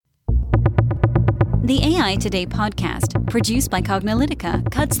The AI Today podcast, produced by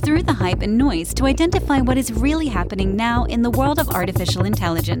Cognilytica, cuts through the hype and noise to identify what is really happening now in the world of artificial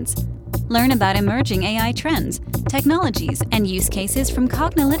intelligence. Learn about emerging AI trends, technologies, and use cases from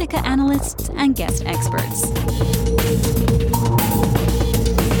Cognilytica analysts and guest experts.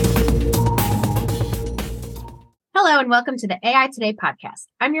 Hello and welcome to the AI Today podcast.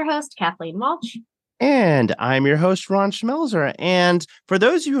 I'm your host, Kathleen Walsh. And I'm your host, Ron Schmelzer. And for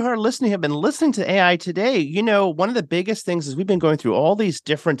those of you who are listening, have been listening to AI Today, you know, one of the biggest things is we've been going through all these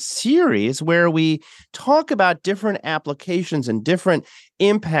different series where we talk about different applications and different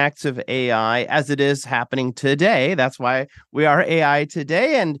impacts of AI as it is happening today. That's why we are AI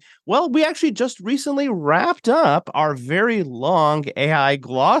Today. And well, we actually just recently wrapped up our very long AI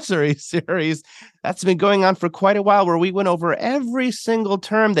glossary series that's been going on for quite a while, where we went over every single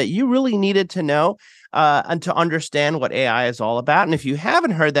term that you really needed to know and to understand what AI is all about. And if you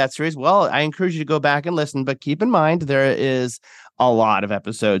haven't heard that series, well, I encourage you to go back and listen. But keep in mind, there is a lot of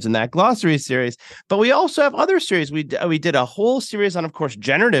episodes in that glossary series. But we also have other series. We did a whole series on, of course,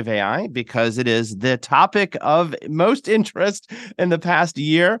 generative AI, because it is the topic of most interest in the past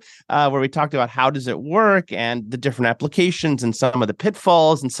year, where we talked about how does it work and the different applications and some of the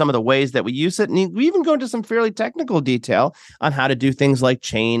pitfalls and some of the ways that we use it. And we even go into some fairly technical detail on how to do things like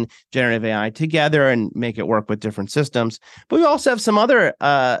chain generative AI together and make it work with different systems. But we also have some other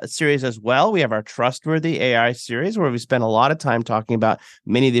series as well. We have our Trustworthy AI series, where we spend a lot of time talking about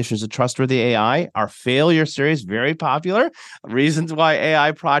many of the issues of trustworthy AI. Our Failure series, very popular, reasons why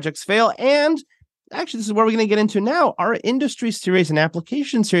AI projects fail. And actually, this is where we're going to get into now, our Industry series and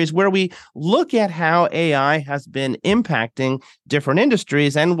Application series, where we look at how AI has been impacting different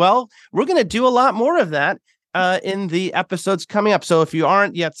industries. And well, we're going to do a lot more of that in the episodes coming up. So if you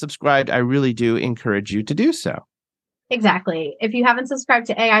aren't yet subscribed, I really do encourage you to do so. Exactly. If you haven't subscribed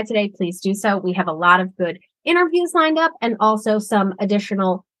to AI Today, please do so. We have a lot of good interviews lined up and also some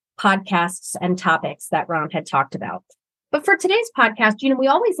additional podcasts and topics that Ron had talked about. But for today's podcast, we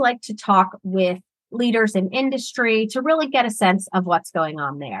always like to talk with leaders in industry to really get a sense of what's going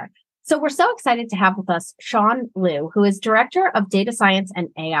on there. So we're so excited to have with us Xiong Liu, who is Director of Data Science and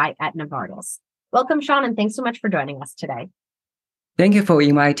AI at Novartis. Welcome, Xiong, and thanks so much for joining us today. Thank you for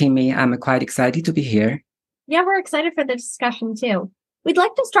inviting me. I'm quite excited to be here. Yeah, we're excited for the discussion too. We'd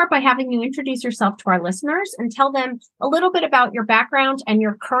like to start by having you introduce yourself to our listeners and tell them a little bit about your background and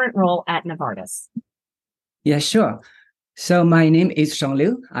your current role at Novartis. Yeah, sure. So my name is Xiong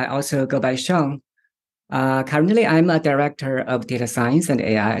Liu. I also go by Xiong. Currently, I'm a Director of Data Science and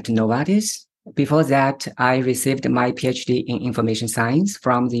AI at Novartis. Before that, I received my PhD in Information Science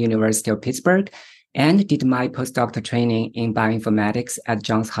from the University of Pittsburgh and did my postdoctoral training in bioinformatics at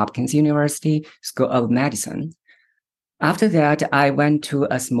Johns Hopkins University School of Medicine. After that, I went to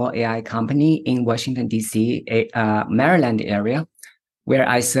a small AI company in Washington, D.C., Maryland area, where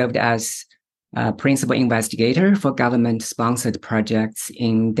I served as a principal investigator for government-sponsored projects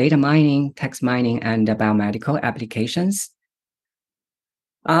in data mining, text mining, and biomedical applications.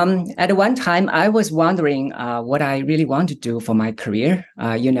 At one time, I was wondering what I really want to do for my career.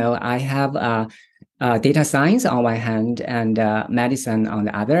 I have data science on one hand and medicine on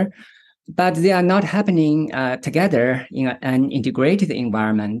the other, but they are not happening together in an integrated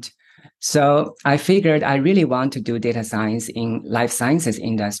environment. So I figured I really want to do data science in life sciences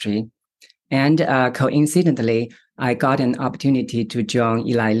industry. And coincidentally, I got an opportunity to join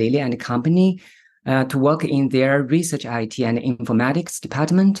Eli Lilly and Company to work in their research IT and informatics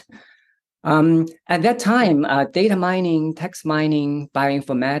department. At that time, data mining, text mining,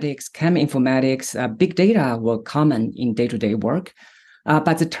 bioinformatics, cheminformatics, big data were common in day-to-day work.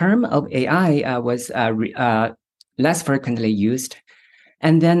 But the term of AI was less frequently used.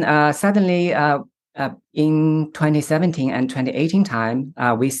 And then suddenly, in 2017 and 2018 time,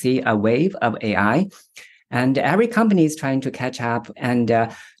 we see a wave of AI. And every company is trying to catch up. And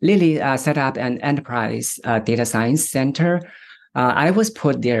Lilly set up an enterprise data science center. I was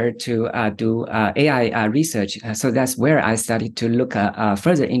put there to do AI research. So that's where I started to look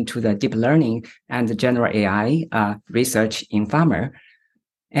further into the deep learning and the general AI research in pharma.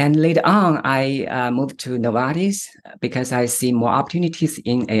 And later on, I moved to Novartis because I see more opportunities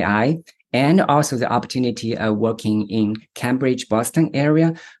in AI and also the opportunity of working in Cambridge, Boston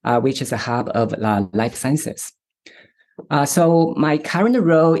area, which is a hub of life sciences. So my current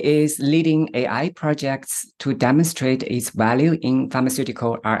role is leading AI projects to demonstrate its value in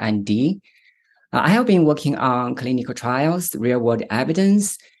pharmaceutical R&D. I have been working on clinical trials, real-world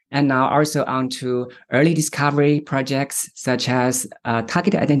evidence, and now also onto early discovery projects such as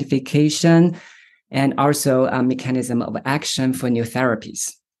target identification and also a mechanism of action for new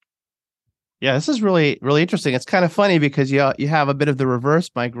therapies. Yeah, this is really, really interesting. It's kind of funny because you have a bit of the reverse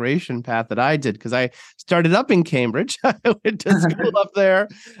migration path that I did because I started up in Cambridge. I went to school up there,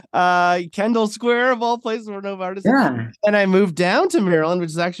 Kendall Square of all places where Novartis. Yeah. And I moved down to Maryland, which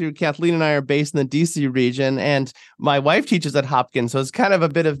is actually Kathleen and I are based in the DC region, and my wife teaches at Hopkins, so it's kind of a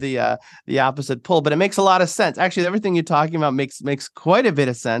bit of the opposite pull. But it makes a lot of sense. Actually, everything you're talking about makes quite a bit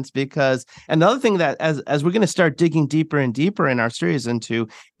of sense because another thing that as we're going to start digging deeper and deeper in our series into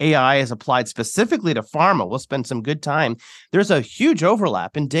AI is applied specifically to pharma. We'll spend some good time. There's a huge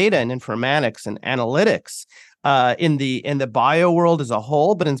overlap in data and informatics and analytics in the bio world as a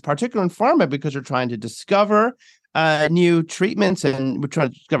whole, but in particular in pharma because we're trying to discover new treatments and we're trying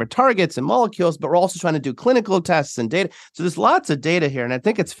to discover targets and molecules, but we're also trying to do clinical tests and data. So there's lots of data here, and I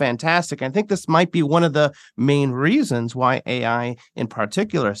think it's fantastic. I think this might be one of the main reasons why AI in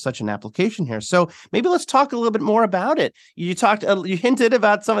particular is such an application here. So maybe let's talk a little bit more about it. You hinted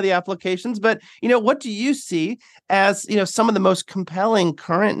about some of the applications, but what do you see as some of the most compelling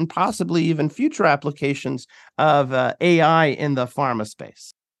current and possibly even future applications of AI in the pharma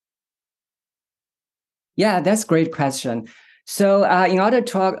space? Yeah, that's a great question. So in order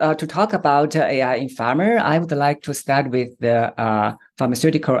to talk about AI in pharma, I would like to start with the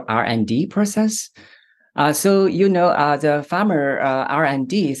pharmaceutical R&D process. So the pharma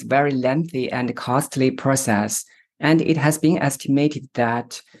R&D is very lengthy and costly process, and it has been estimated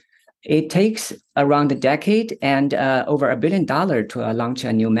that it takes around a decade and over $1 billion to launch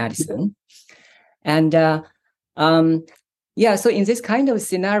a new medicine. And so in this kind of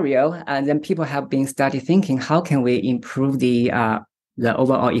scenario, then people have been started thinking, how can we improve the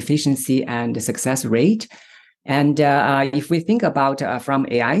overall efficiency and success rate? And if we think about from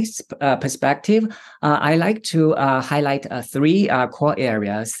AI's perspective, I like to highlight three core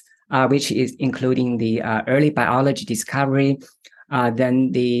areas, which is including the early biology discovery,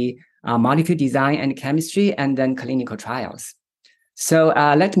 then the molecule design and chemistry, and then clinical trials. So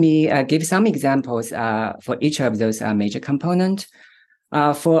let me give some examples for each of those major components.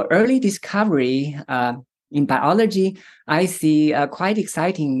 For early discovery in biology, I see a quite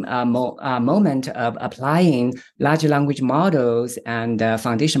exciting moment of applying large language models and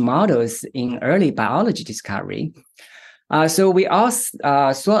foundation models in early biology discovery. So we all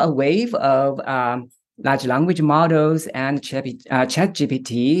saw a wave of large language models and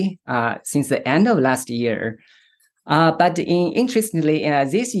ChatGPT since the end of last year. But interestingly,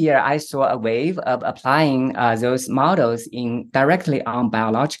 this year, I saw a wave of applying those models directly on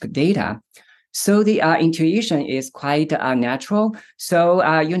biological data. So the intuition is quite natural. So,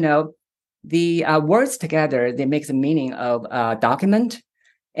 the words together, they make the meaning of document.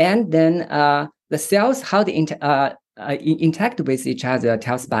 And then the cells, how they interact with each other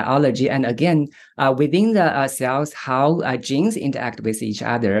tells biology. And again, within the cells, how genes interact with each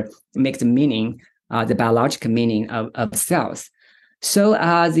other makes the meaning. The biological meaning of cells. So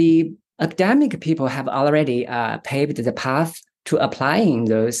the academic people have already paved the path to applying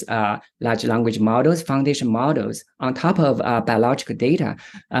those large language models, foundation models on top of biological data,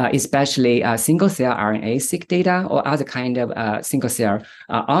 especially single-cell RNA-seq data or other kind of single-cell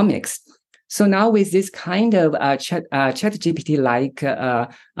omics. So now with this kind of ChatGPT-like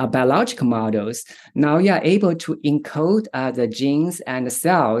biological models, now you are able to encode the genes and the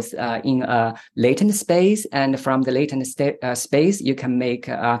cells in a latent space. And from the latent space, you can make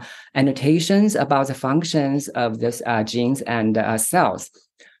annotations about the functions of these genes and cells.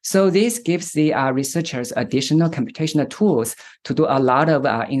 So this gives the researchers additional computational tools to do a lot of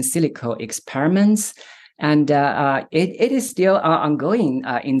in silico experiments. And it is still ongoing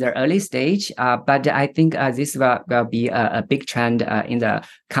in the early stage, but I think this will be a big trend in the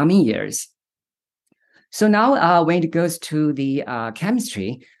coming years. So now when it goes to the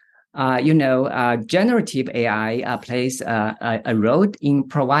chemistry, generative AI plays a role in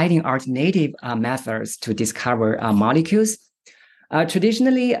providing alternative methods to discover molecules.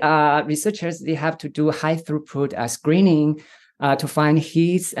 Traditionally, researchers, they have to do high throughput screening to find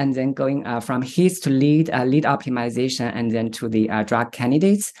hits, and then going from hits to lead optimization, and then to the drug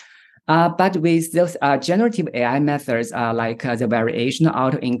candidates. But with those generative AI methods, like the variational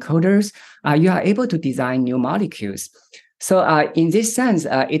autoencoders, you are able to design new molecules. So in this sense,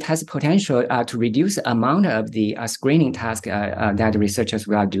 it has potential to reduce the amount of the screening task that researchers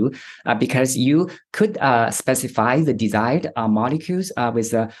will do, because you could specify the desired molecules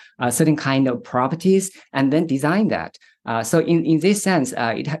with a certain kind of properties and then design that. So in this sense,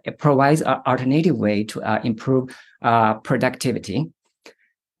 it provides an alternative way to improve productivity.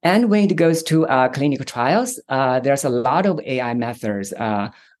 And when it goes to clinical trials, there's a lot of AI methods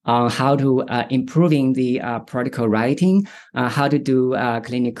on how to improving the protocol writing, how to do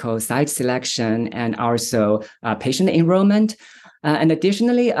clinical site selection, and also patient enrollment. And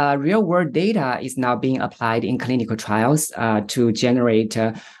additionally, real-world data is now being applied in clinical trials to generate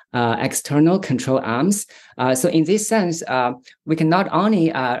external control arms. So in this sense, we can not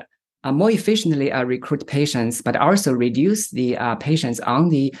only more efficiently recruit patients, but also reduce the patients on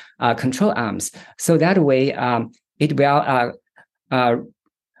the control arms. So that way, it will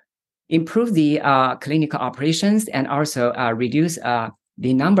improve the clinical operations and also reduce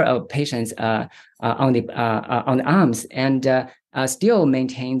the number of patients on the arms, and still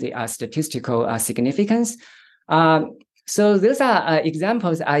maintain the statistical significance. So those are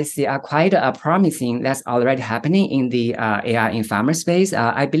examples I see are quite promising. That's already happening in the AI in pharma space.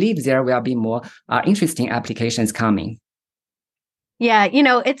 I believe there will be more interesting applications coming. Yeah,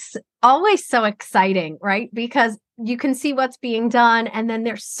 it's always so exciting, right? Because you can see what's being done, and then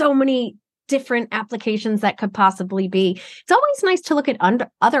there's so many different applications that could possibly be. It's always nice to look at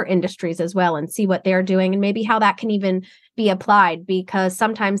other industries as well and see what they're doing and maybe how that can even be applied, because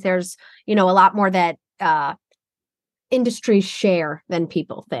sometimes there's, a lot more that industries share than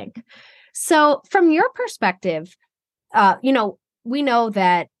people think. So from your perspective, we know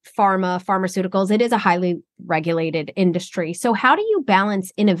that pharmaceuticals, it is a highly regulated industry. So how do you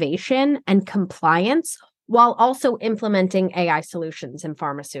balance innovation and compliance while also implementing AI solutions in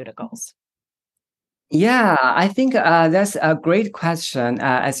pharmaceuticals? Yeah, I think that's a great question.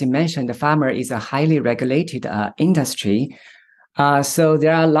 As you mentioned, the pharma is a highly regulated industry. So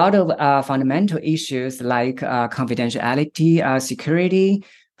there are a lot of fundamental issues like confidentiality, security,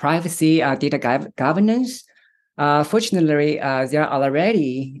 privacy, data governance. Fortunately, there are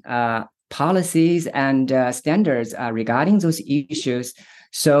already policies and standards regarding those issues.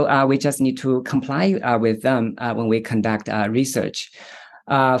 So we just need to comply with them when we conduct research.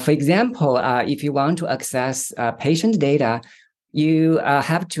 For example, if you want to access patient data, you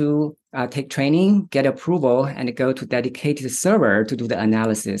have to take training, get approval, and go to dedicated server to do the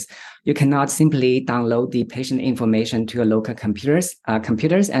analysis. You cannot simply download the patient information to your local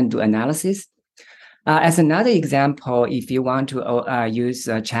computers and do analysis. As another example, if you want to use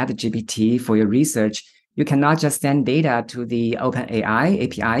ChatGPT for your research, you cannot just send data to the OpenAI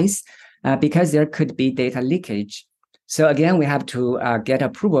APIs because there could be data leakage. So again, we have to get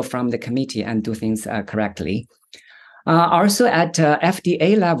approval from the committee and do things correctly. Also at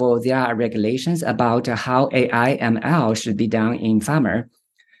FDA level, there are regulations about how AI ML should be done in pharma.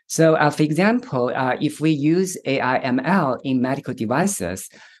 So for example, if we use AI ML in medical devices,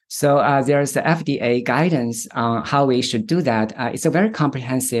 so there's the FDA guidance on how we should do that. It's a very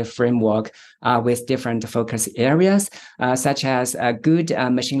comprehensive framework with different focus areas, such as good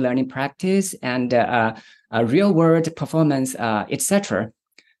machine learning practice and real world performance, etc.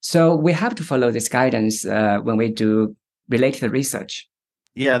 So we have to follow this guidance when we do related research.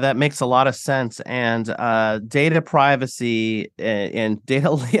 Yeah, that makes a lot of sense. And data privacy and data,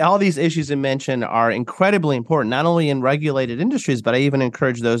 all these issues you mentioned are incredibly important, not only in regulated industries, but I even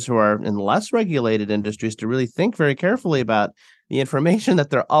encourage those who are in less regulated industries to really think very carefully about the information that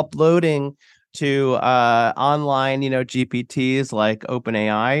they're uploading to online, GPTs like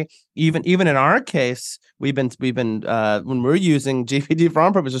OpenAI. Even in our case, we've been when we're using GPT for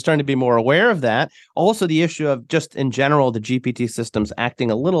our purposes, we're starting to be more aware of that. Also, the issue of just in general the GPT systems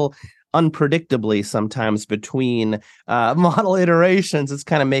acting a little unpredictably sometimes between model iterations. It's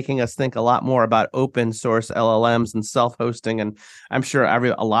kind of making us think a lot more about open source LLMs and self-hosting, and I'm sure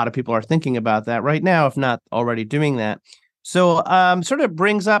a lot of people are thinking about that right now, if not already doing that. So sort of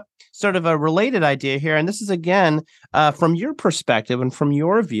brings up sort of a related idea here. And this is, again, from your perspective and from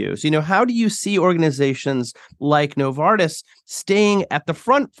your views, how do you see organizations like Novartis staying at the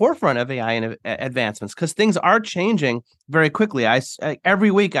forefront of AI advancements? Because things are changing very quickly.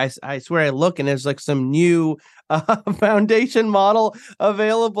 Every week, I swear I look and there's like some new foundation model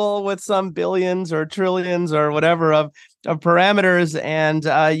available with some billions or trillions or whatever of parameters, and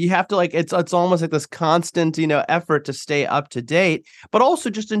you have to it's almost like this constant effort to stay up to date, but also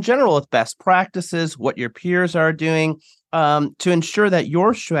just in general with best practices, what your peers are doing to ensure that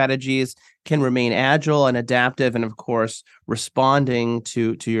your strategies can remain agile and adaptive, and of course responding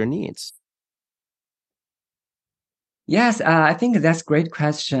to your needs. Yes, I think that's a great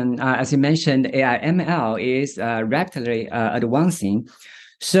question. As you mentioned, AI ML is rapidly advancing.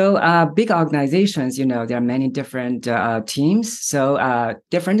 So big organizations, there are many different teams. So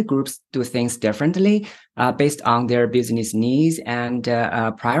different groups do things differently based on their business needs and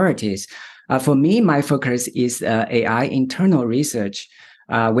priorities. For me, my focus is AI internal research.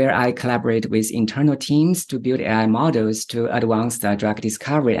 where I collaborate with internal teams to build AI models to advance the drug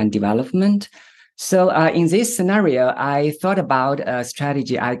discovery and development. So in this scenario, I thought about a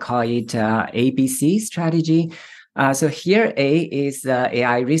strategy. I call it ABC strategy. So here, A is the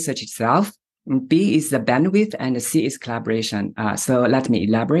AI research itself. B is the bandwidth, and C is collaboration. So let me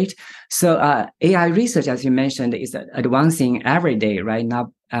elaborate. So AI research, as you mentioned, is advancing every day. Right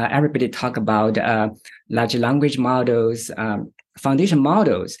now, everybody talk about large language models, foundation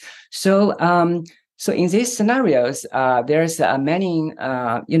models. So in these scenarios, there's many.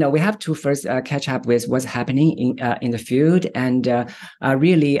 We have to first catch up with what's happening in the field and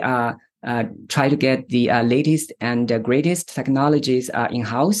really. Try to get the latest and greatest technologies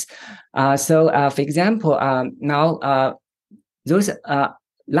in-house. For example, now those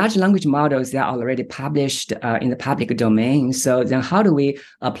large language models, they are already published in the public domain. So then how do we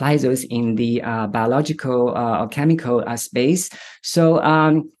apply those in the biological or chemical space?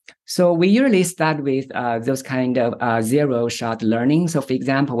 So we usually start with those kind of zero-shot learning. So for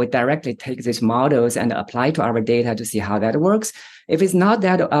example, we directly take these models and apply to our data to see how that works. If it's not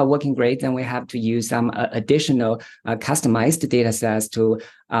that working great, then we have to use some additional customized data sets to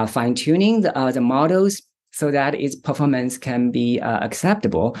fine-tuning the models so that its performance can be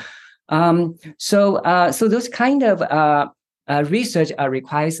acceptable. So those kind of research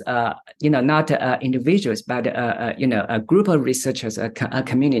requires, not individuals, but a group of researchers,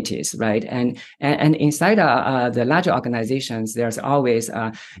 communities, right? And inside the larger organizations, there's always,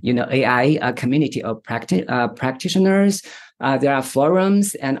 AI community of practitioners. There are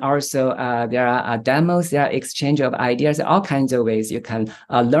forums, and also there are demos. There are exchange of ideas. All kinds of ways you can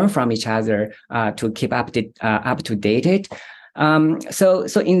learn from each other to keep up to date.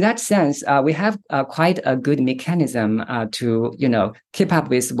 So in that sense, we have quite a good mechanism to keep up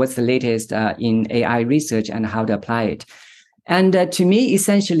with what's the latest in AI research and how to apply it. And to me,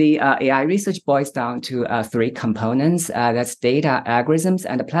 essentially, AI research boils down to three components. That's data, algorithms,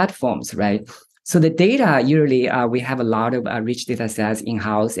 and platforms, right? So the data, usually we have a lot of rich data sets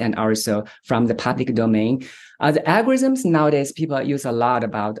in-house and also from the public domain. The algorithms nowadays, people use a lot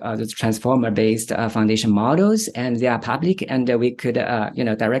about those transformer-based foundation models, and they are public, and we could,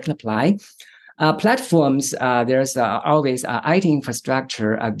 directly apply. Platforms, there's always IT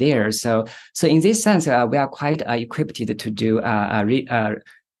infrastructure there. So in this sense, we are quite equipped to do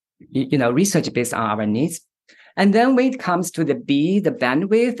research based on our needs. And then when it comes to the B, the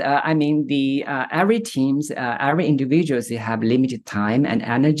bandwidth, every teams, every individuals, they have limited time and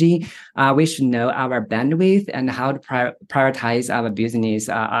energy. We should know our bandwidth and how to prioritize our business,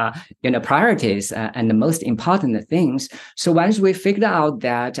 priorities and the most important things. So once we figure out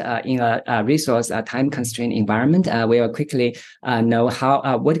that in a resource time constrained environment, we will quickly know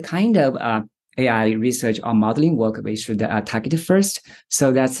what kind of AI research or modeling work we should target first.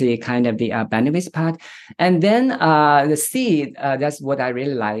 So that's the kind of the bandwidth part. And then the C, that's what I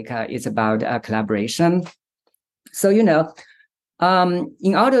really like. It's about collaboration. So,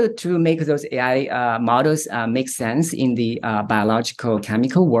 in order to make those AI models make sense in the biological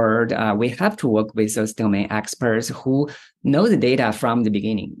chemical world, we have to work with those domain experts who know the data from the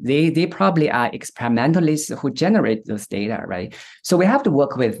beginning. They probably are experimentalists who generate those data, right? So we have to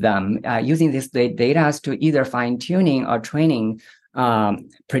work with them using this data to either fine-tuning or training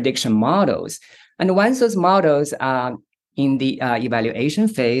prediction models. And once those models are in the evaluation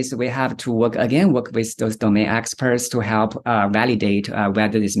phase, we have to work with those domain experts to help validate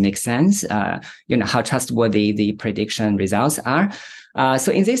whether this makes sense, how trustworthy the prediction results are.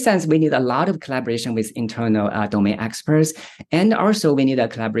 So in this sense, we need a lot of collaboration with internal domain experts, and also we need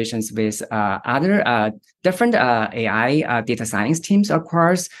collaborations with other different AI data science teams, of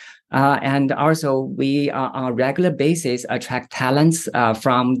course. And also, we on a regular basis attract talents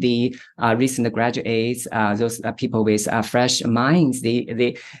from the recent graduates, those people with fresh minds.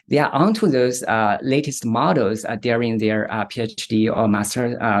 They are onto those latest models during their PhD or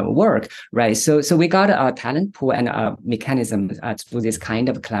master work, right? So we got a talent pool and a mechanism to do this kind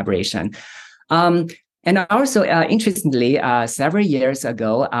of collaboration. And also, interestingly, several years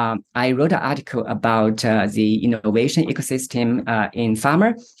ago, I wrote an article about the innovation ecosystem in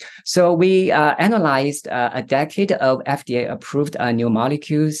pharma. So we analyzed a decade of FDA-approved new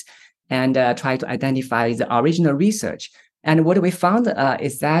molecules and tried to identify the original research. And what we found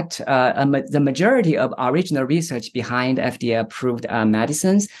is that the majority of original research behind FDA-approved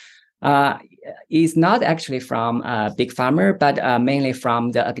medicines is not actually from big pharma, but mainly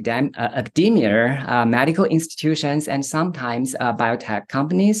from the academia, medical institutions, and sometimes biotech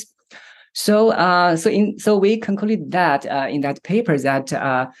companies. So we concluded that in that paper that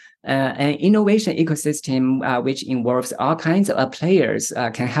an innovation ecosystem which involves all kinds of players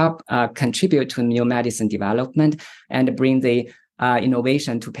can help contribute to new medicine development and bring the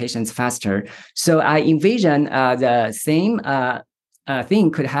innovation to patients faster. So I envision the same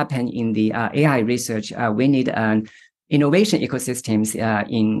thing could happen in the AI research. We need an innovation ecosystems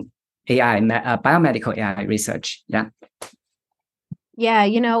in AI, biomedical AI research. Yeah. Yeah,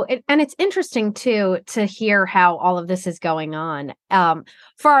 and it's interesting too to hear how all of this is going on.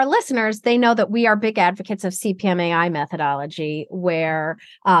 For our listeners, they know that we are big advocates of CPMAI methodology, where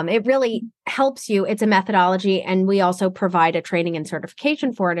it really helps you. It's a methodology, and we also provide a training and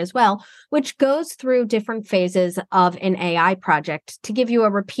certification for it as well, which goes through different phases of an AI project to give you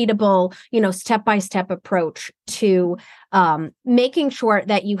a repeatable, step-by-step approach to making sure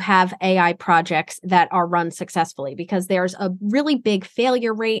that you have AI projects that are run successfully, because there's a really big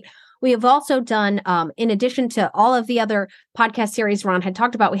failure rate. We have also done, in addition to all of the other podcast series Ron had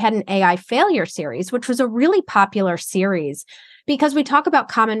talked about, we had an AI failure series, which was a really popular series because we talk about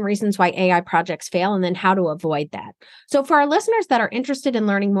common reasons why AI projects fail and then how to avoid that. So for our listeners that are interested in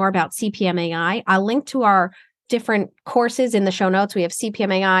learning more about CPMAI, I'll link to our different courses in the show notes. We have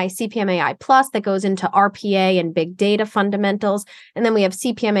CPMAI Plus that goes into RPA and big data fundamentals. And then we have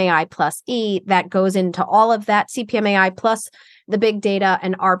CPMAI Plus E that goes into all of that, CPMAI Plus the big data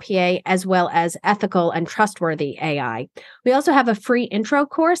and RPA, as well as ethical and trustworthy AI. We also have a free intro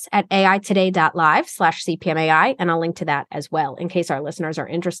course at aitoday.live/CPMAI, and I'll link to that as well in case our listeners are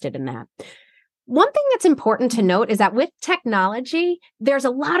interested in that. One thing that's important to note is that with technology, there's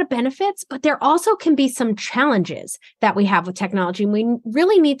a lot of benefits, but there also can be some challenges that we have with technology. And we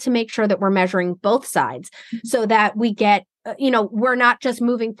really need to make sure that we're measuring both sides so that we get, we're not just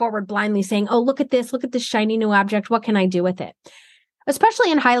moving forward blindly saying, oh, look at this shiny new object. What can I do with it?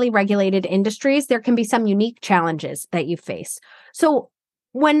 Especially in highly regulated industries, there can be some unique challenges that you face. So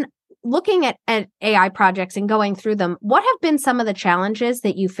when looking at AI projects and going through them, what have been some of the challenges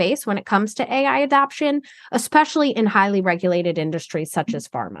that you face when it comes to AI adoption, especially in highly regulated industries such as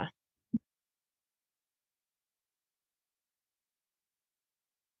pharma?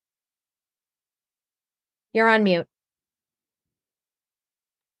 You're on mute.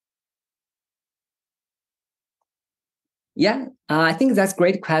 Yeah, I think that's a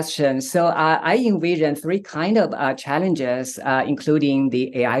great question. So I envision three kind of challenges, including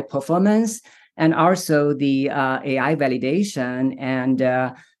the AI performance and also the AI validation and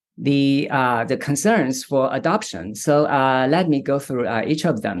the concerns for adoption. So let me go through each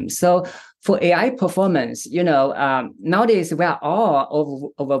of them. So for AI performance, nowadays we are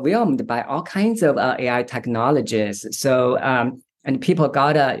all overwhelmed by all kinds of AI technologies. So and people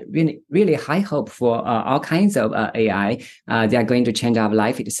got a really, really high hope for all kinds of AI. They are going to change our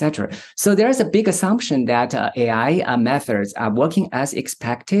life, etc. So there is a big assumption that AI methods are working as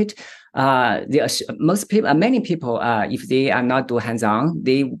expected. Many people, if they are not do hands-on,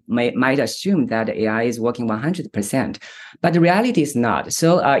 they might assume that AI is working 100%, but the reality is not.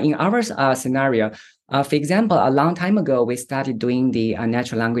 So in our scenario, for example, a long time ago, we started doing the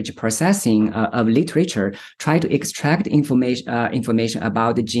natural language processing of literature, try to extract information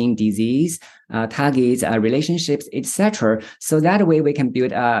about the gene disease, targets, relationships, etc. So that way we can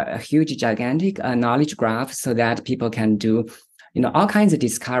build a huge, gigantic knowledge graph so that people can do all kinds of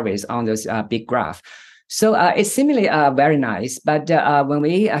discoveries on this big graph. So it's similarly very nice, but when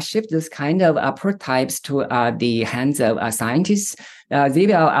we shift this kind of prototypes to the hands of scientists, they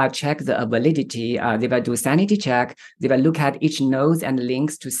will check the validity, they will do sanity check, they will look at each nodes and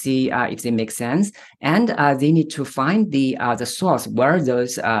links to see if they make sense, and they need to find the source where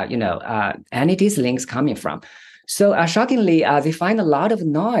those entities links coming from. So shockingly, they find a lot of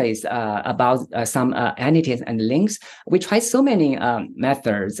noise about some entities and links. We tried so many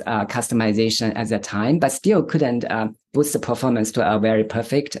methods, customization at that time, but still couldn't boost the performance to a very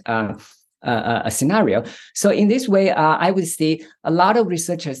perfect scenario. So in this way, I would say a lot of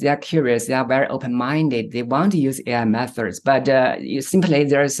researchers, they are curious, they are very open-minded, they want to use AI methods, but simply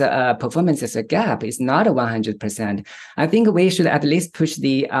there's a performance as a gap. It's not a 100%. I think we should at least push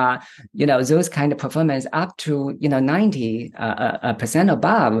the, those kind of performance up to, 90%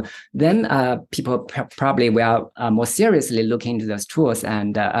 above. Then people probably will more seriously look into those tools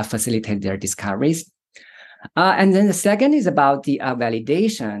and facilitate their discoveries. And then the second is about the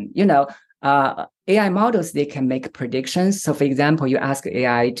validation. AI models, they can make predictions. So for example, you ask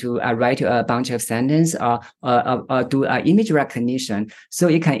AI to write a bunch of sentences or do image recognition. So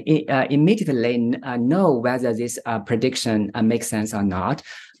it can immediately know whether this prediction makes sense or not.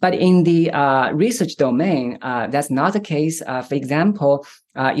 But in the research domain, that's not the case. For example,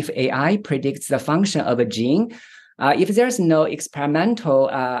 if AI predicts the function of a gene, if there's no experimental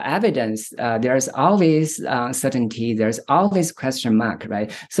evidence, there's always uncertainty, there's always question mark,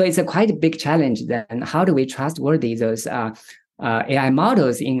 right? So it's a quite big challenge. Then how do we trustworthy those AI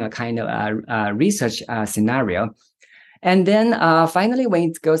models in a kind of research scenario? And then finally, when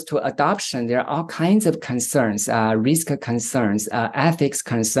it goes to adoption, there are all kinds of concerns, risk concerns, ethics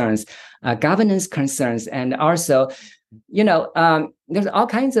concerns, governance concerns, and also there's all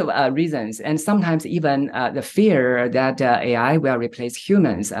kinds of reasons, and sometimes even the fear that AI will replace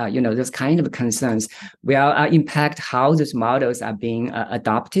humans. Those kind of concerns will impact how those models are being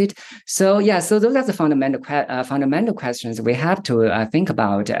adopted. So those are the fundamental questions we have to think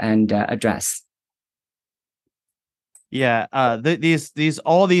about and address. Yeah,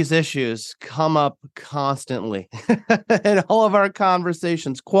 all these issues come up constantly in all of our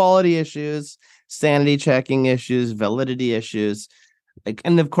conversations: quality issues, sanity checking issues, validity issues,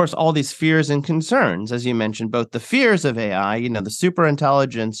 and of course, all these fears and concerns, as you mentioned, both the fears of AI, the super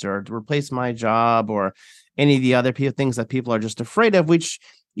intelligence, or to replace my job, or any of the other things that people are just afraid of, which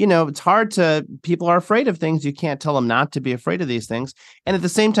it's hard people are afraid of things. You can't tell them not to be afraid of these things. And at the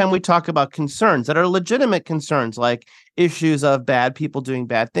same time, we talk about concerns that are legitimate concerns, like issues of bad people doing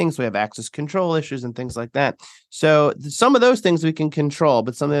bad things. We have access control issues and things like that. So some of those things we can control,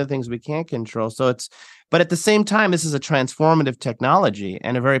 but some of the things we can't control. But at the same time, this is a transformative technology,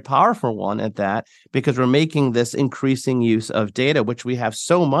 and a very powerful one at that, because we're making this increasing use of data, which we have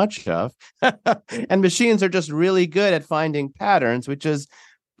so much of. And machines are just really good at finding patterns, which is,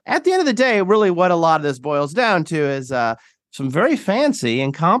 at the end of the day, really what a lot of this boils down to is some very fancy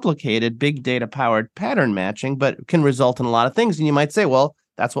and complicated big data powered pattern matching, but can result in a lot of things. And you might say, well,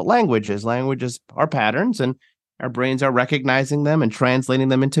 that's what language is. Languages are patterns, and our brains are recognizing them and translating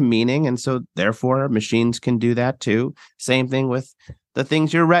them into meaning. And so therefore machines can do that too. Same thing with the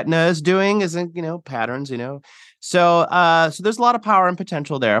things your retina is doing, isn't, patterns, So there's a lot of power and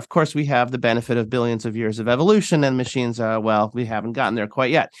potential there. Of course, we have the benefit of billions of years of evolution, and machines, we haven't gotten there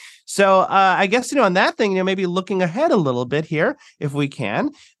quite yet. So I guess, on that thing, maybe looking ahead a little bit here, if we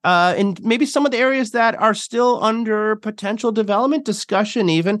can, and maybe some of the areas that are still under potential development discussion,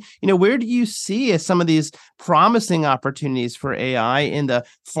 even, where do you see as some of these promising opportunities for AI in the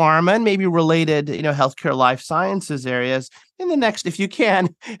pharma and maybe related, healthcare, life sciences areas in the next, if you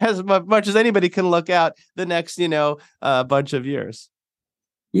can, as much as anybody can look out, the next, bunch of years?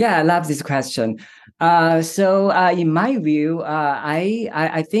 Yeah, I love this question. So in my view,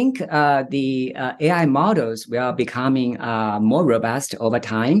 I think the AI models will becoming more robust over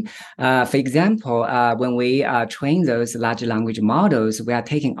time. For example, when we train those large language models, we are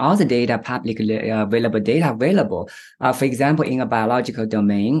taking all the data, publicly available. For example, in a biological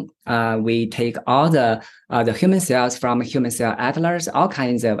domain, we take all the human cells from human cell atlas, all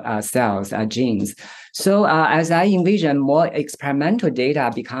kinds of cells, genes. So as I envision more experimental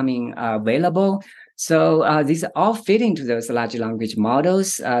data becoming available, so these all fit into those large language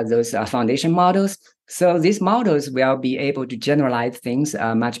models, those foundation models. So these models will be able to generalize things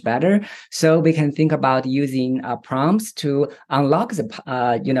much better. So we can think about using prompts to unlock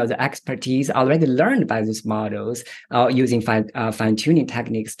the expertise already learned by these models, using fine-tuning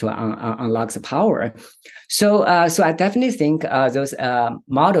techniques to unlock the power. So I definitely think those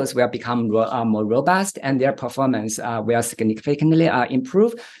models will become more robust, and their performance will significantly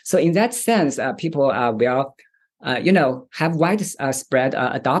improve. So in that sense, people will have widespread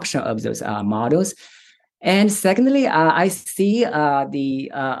adoption of those models. And secondly, I see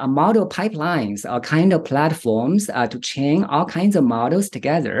the model pipelines are kind of platforms to chain all kinds of models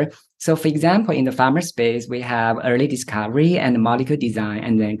together. So for example, in the pharma space, we have early discovery and molecule design,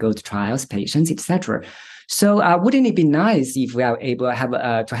 and then go to trials, patients, etc. So wouldn't it be nice if we are able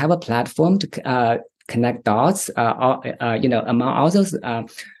to have a platform to connect dots, among all those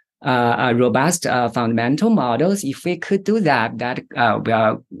robust fundamental models? If we could do that, that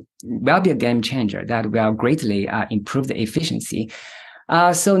will be a game changer. That will greatly improve the efficiency.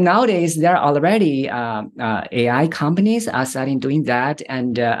 So nowadays, there are already AI companies are starting doing that,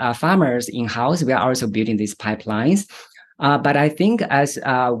 and farmers in-house, we are also building these pipelines. But I think as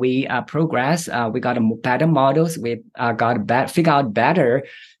we progress, we got better models. We figure out better,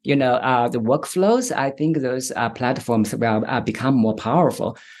 the workflows. I think those platforms will become more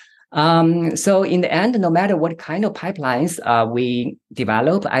powerful. So in the end, no matter what kind of pipelines we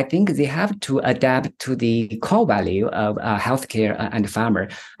develop, I think they have to adapt to the core value of healthcare and pharma,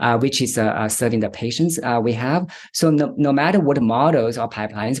 which is serving the patients we have. So no matter what models or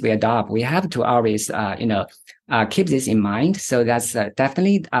pipelines we adopt, we have to always, keep this in mind. So that's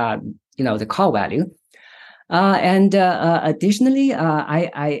definitely, the core value. And additionally,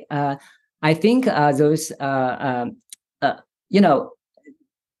 I think those,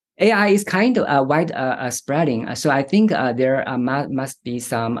 AI is kind of wide spreading. So I think there must be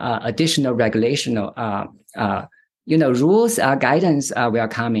some additional regulational, rules, guidance will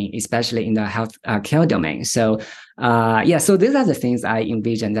coming, especially in the health care domain. So so these are the things I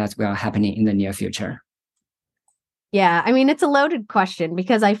envision that will happening in the near future. Yeah, I mean, it's a loaded question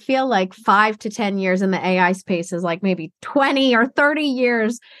because I feel like 5 to 10 years in the AI space is like maybe 20 or 30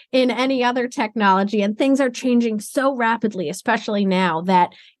 years in any other technology. And things are changing so rapidly, especially now,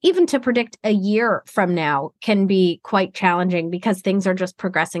 that even to predict a year from now can be quite challenging because things are just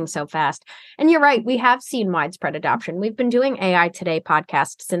progressing so fast. And you're right, we have seen widespread adoption. We've been doing AI Today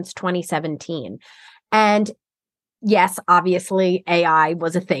podcast since 2017. And yes, obviously, AI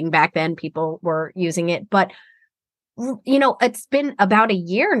was a thing back then. People were using it, but it's been about a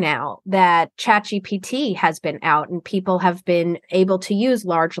year now that ChatGPT has been out and people have been able to use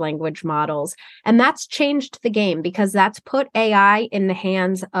large language models. And that's changed the game because that's put AI in the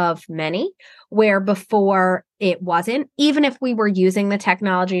hands of many, where before it wasn't. Even if we were using the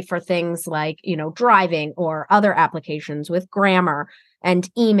technology for things like, driving or other applications with grammar and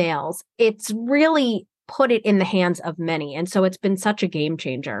emails, it's really put it in the hands of many. And so it's been such a game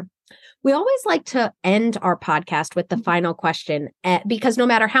changer. We always like to end our podcast with the final question because no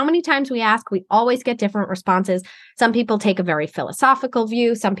matter how many times we ask, we always get different responses. Some people take a very philosophical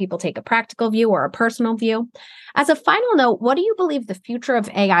view. Some people take a practical view or a personal view. As a final note, what do you believe the future of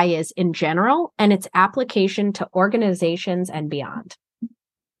AI is in general and its application to organizations and beyond?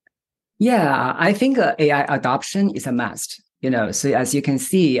 Yeah, I think AI adoption is a must. So as you can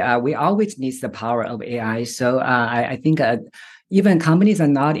see, we always need the power of AI. So I think even companies are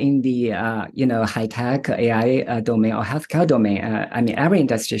not in the high-tech AI domain or healthcare domain. Every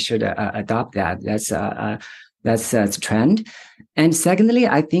industry should adopt that. That's a trend. And secondly,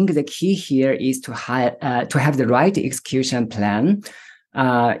 I think the key here is to have the right execution plan.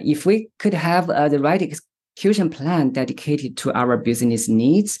 If we could have the right execution plan dedicated to our business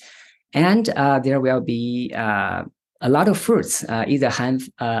needs, and there will be a lot of fruits, either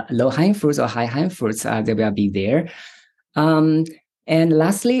low-hanging fruits or high-hanging fruits. They will be there. And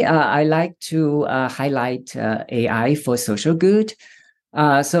lastly, I like to highlight AI for social good.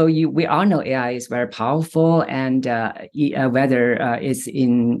 We all know AI is very powerful, and whether it's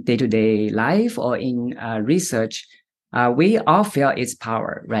in day-to-day life or in research, we all feel its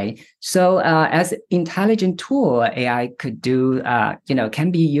power, right? So as intelligent tool, AI could do,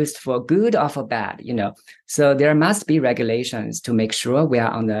 can be used for good or for bad, So there must be regulations to make sure we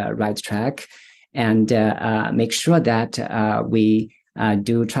are on the right track and make sure that we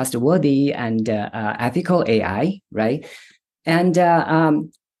do trustworthy and ethical AI, right?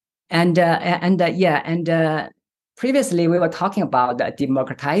 Previously we were talking about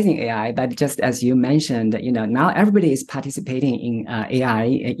democratizing AI, but just as you mentioned, now everybody is participating in AI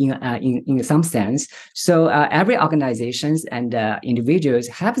in some sense. So every organizations and individuals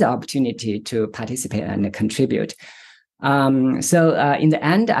have the opportunity to participate and contribute. So in the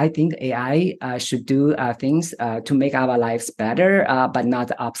end, I think AI should do things to make our lives better, but not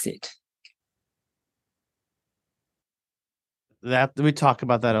the opposite. That we talk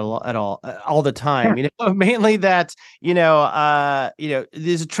about that all the time, mainly that, these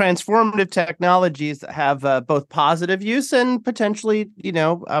transformative technologies that have both positive use and potentially,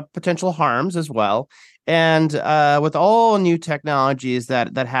 potential harms as well. And with all new technologies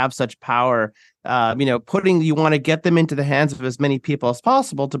that have such power, you want to get them into the hands of as many people as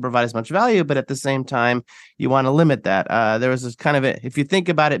possible to provide as much value, but at the same time, you want to limit that. There was this kind of if you think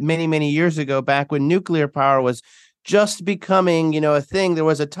about it, many, many years ago, back when nuclear power was just becoming, a thing, there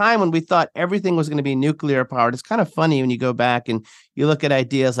was a time when we thought everything was going to be nuclear powered. It's kind of funny when you go back and you look at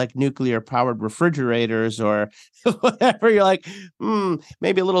ideas like nuclear powered refrigerators or whatever. You're like,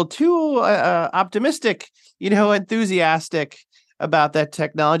 maybe a little too optimistic, enthusiastic about that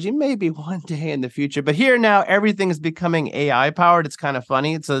technology, maybe one day in the future. But here now, everything is becoming AI powered. It's kind of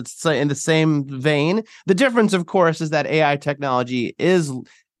funny. So it's in the same vein. The difference, of course, is that AI technology is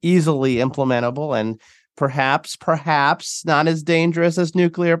easily implementable and perhaps not as dangerous as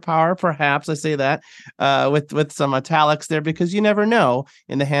nuclear power. Perhaps I say that with some italics there, because you never know,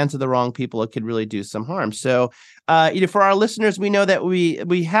 in the hands of the wrong people, it could really do some harm. So, for our listeners, we know that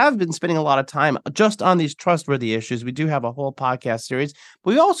we have been spending a lot of time just on these trustworthy issues. We do have a whole podcast series,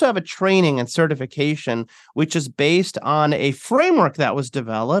 but we also have a training and certification, which is based on a framework that was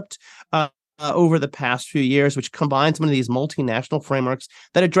developed over the past few years, which combines one of these multinational frameworks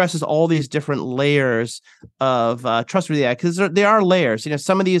that addresses all these different layers of trustworthy AI, because there are layers.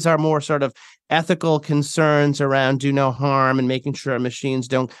 Some of these are more sort of ethical concerns around do no harm and making sure our machines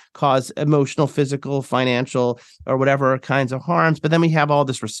don't cause emotional, physical, financial, or whatever kinds of harms. But then we have all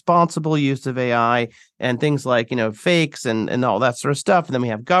this responsible use of AI and things like, fakes and all that sort of stuff. And then we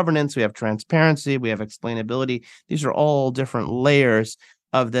have governance, we have transparency, we have explainability. These are all different layers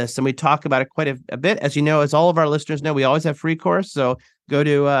of this, and we talk about it quite a bit. As you know, as all of our listeners know, we always have free course. So go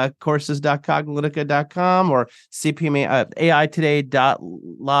to courses.cognilytica.com or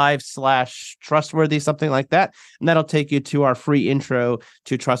aitoday.live/trustworthy, something like that. And that'll take you to our free intro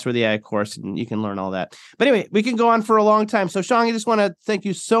to trustworthy AI course, and you can learn all that. But anyway, we can go on for a long time. So Xiong, I just want to thank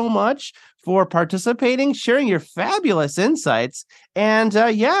you so much for participating, sharing your fabulous insights. And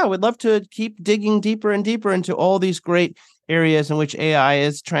we'd love to keep digging deeper and deeper into all these great areas in which AI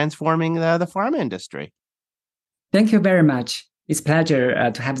is transforming the pharma industry. Thank you very much. It's a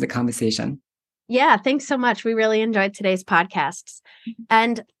pleasure to have the conversation. Yeah, thanks so much. We really enjoyed today's podcasts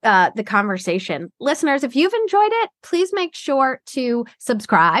and the conversation. Listeners, if you've enjoyed it, please make sure to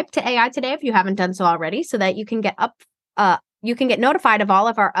subscribe to AI Today if you haven't done so already, so that you can get notified of all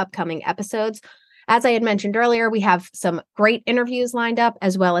of our upcoming episodes. As I had mentioned earlier, we have some great interviews lined up,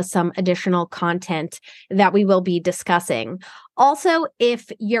 as well as some additional content that we will be discussing. Also, if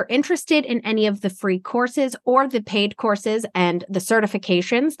you're interested in any of the free courses or the paid courses and the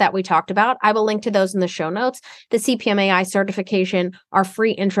certifications that we talked about, I will link to those in the show notes. The CPMAI certification, our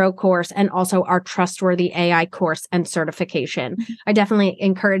free intro course, and also our trustworthy AI course and certification. I definitely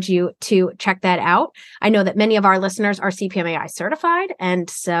encourage you to check that out. I know that many of our listeners are CPMAI certified, and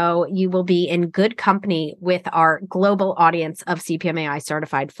so you will be in good company with our global audience of CPMAI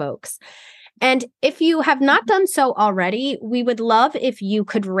certified folks. And if you have not done so already, we would love if you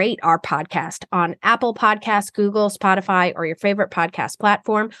could rate our podcast on Apple Podcasts, Google, Spotify, or your favorite podcast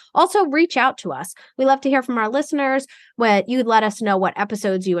platform. Also, reach out to us. We love to hear from our listeners. When you'd let us know what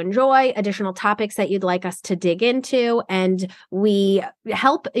episodes you enjoy, additional topics that you'd like us to dig into, and we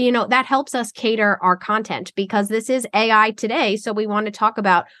help, that helps us cater our content, because this is AI Today. So we want to talk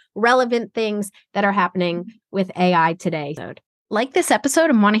about relevant things that are happening with AI today. Like this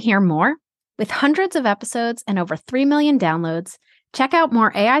episode and want to hear more? With hundreds of episodes and over 3 million downloads, check out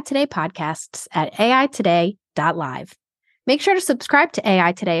more AI Today podcasts at aitoday.live. Make sure to subscribe to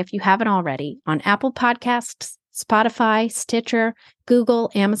AI Today if you haven't already on Apple Podcasts, Spotify, Stitcher, Google,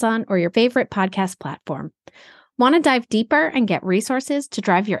 Amazon, or your favorite podcast platform. Want to dive deeper and get resources to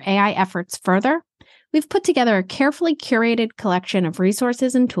drive your AI efforts further? We've put together a carefully curated collection of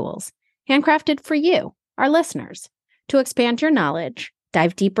resources and tools, handcrafted for you, our listeners, to expand your knowledge,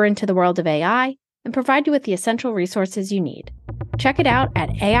 dive deeper into the world of AI, and provide you with the essential resources you need. Check it out at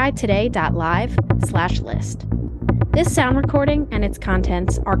aitoday.live/list. This sound recording and its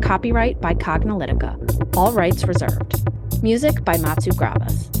contents are copyright by Cognilytica, all rights reserved. Music by Matsu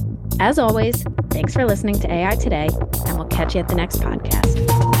Gravas. As always, thanks for listening to AI Today, and we'll catch you at the next podcast.